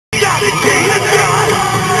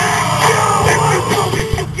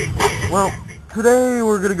Well, today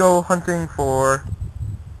we're gonna go hunting for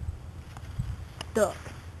duck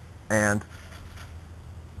and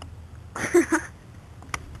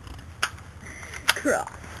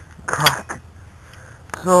croc.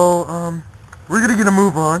 So, we're gonna get a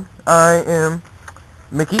move on. I am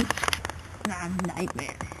Mickey. And I'm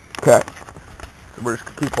Nightmare. Okay. So we're just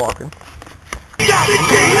gonna keep walking.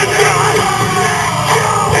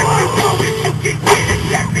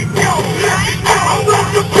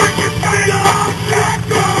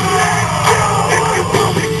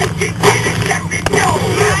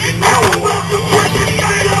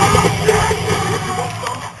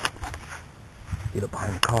 Get up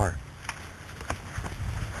behind the car.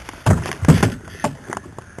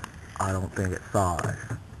 I don't think it saw us.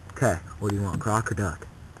 Okay, what do you want, croc or duck?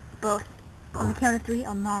 Both. On the count of 3,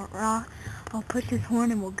 I'll not rock. I'll push his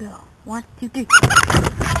horn and we'll go. 1, 2, 3.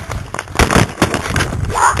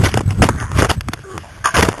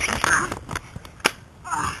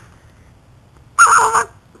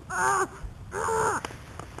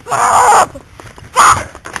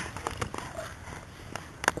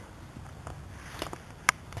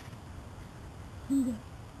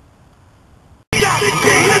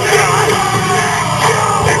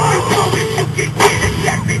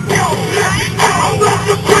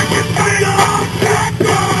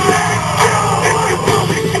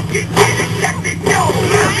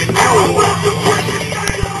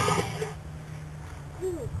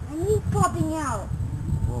 I need popping out.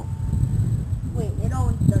 Whoa. Wait, it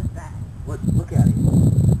always does that. What? Look at it.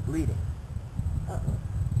 Bleeding.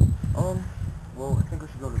 Uh-oh. Well, I think we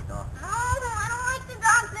should go to the doctor. No, I don't like the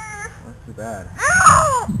doctor. That's too bad.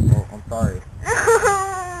 No! Well, I'm sorry.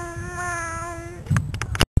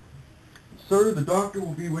 Sir, the doctor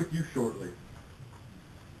will be with you shortly.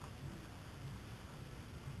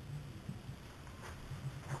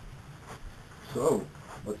 So,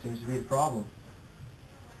 what seems to be the problem?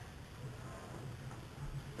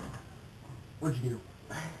 What'd you do?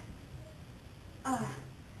 I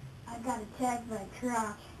got attacked by a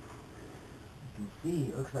croc. You can see,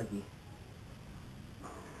 it looks like he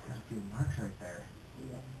has a few marks right there.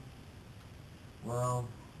 Yeah. Well,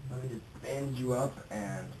 let me just bandage you up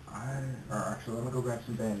and actually let me go grab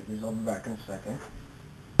some bandages. I'll be back in a second.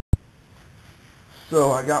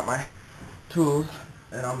 So I got my tools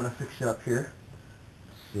and I'm gonna fix you up here.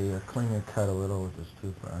 Let's see, I clean your cut a little with this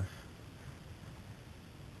toothbrush.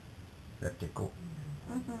 That tickle.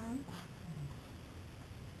 Mm-hmm.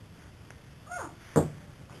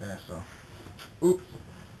 Okay, so. Oops.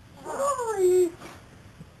 Sorry.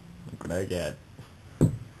 Look what I got.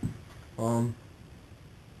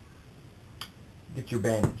 Get your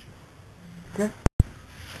bandage. Okay.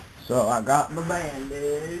 So I got my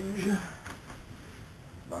bandage.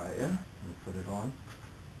 By ya. Let me put it on.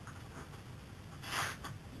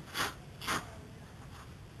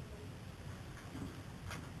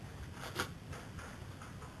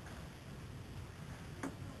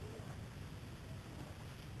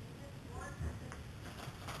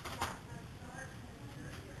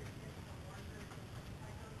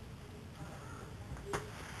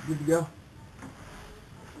 Good to go.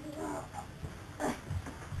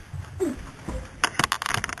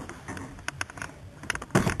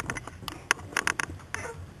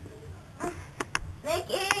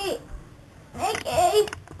 Mickey! Mickey!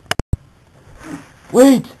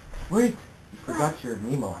 Wait! Wait! You forgot your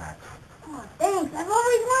Nemo hat. Oh, thanks. I've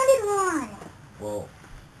always wanted one. Well,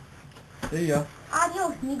 see ya.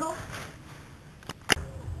 Adios, amigo.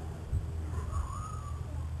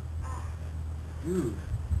 Dude,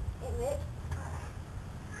 Hey, Mick.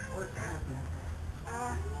 what happened? I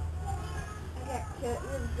got cut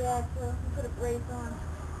really bad, so I put a brace on.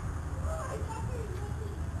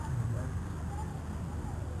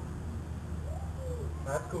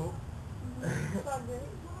 That's cool. It's all good.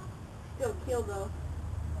 Still killed, though.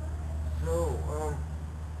 So,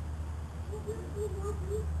 what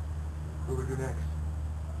do we do next?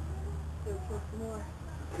 Still kill some more.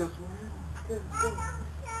 Kill some more? Good, good.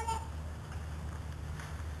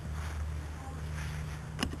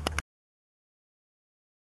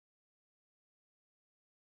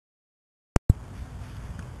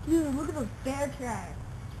 Dude, look at those bear tracks.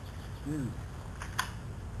 Dude.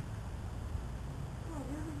 Oh,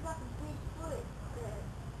 this is like a big foot.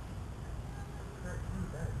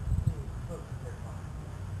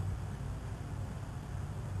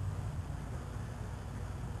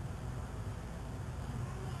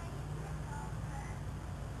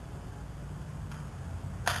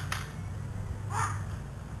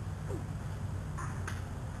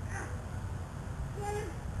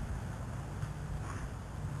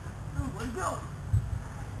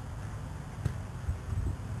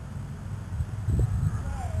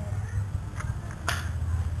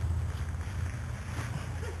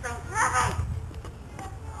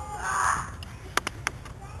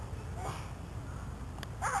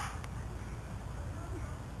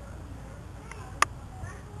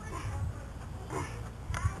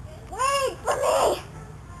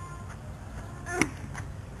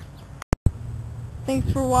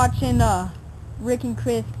 Thanks for watching Rick and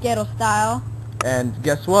Chris Ghetto Style. And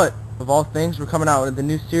guess what? Of all things, we're coming out with the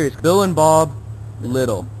new series, Bill and Bob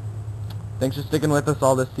Little. Thanks for sticking with us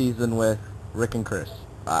all this season with Rick and Chris.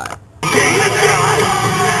 Bye.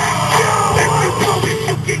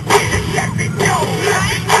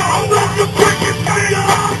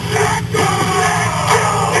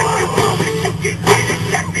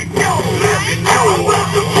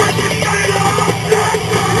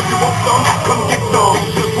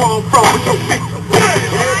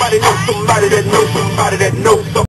 Everybody knows somebody that knows somebody that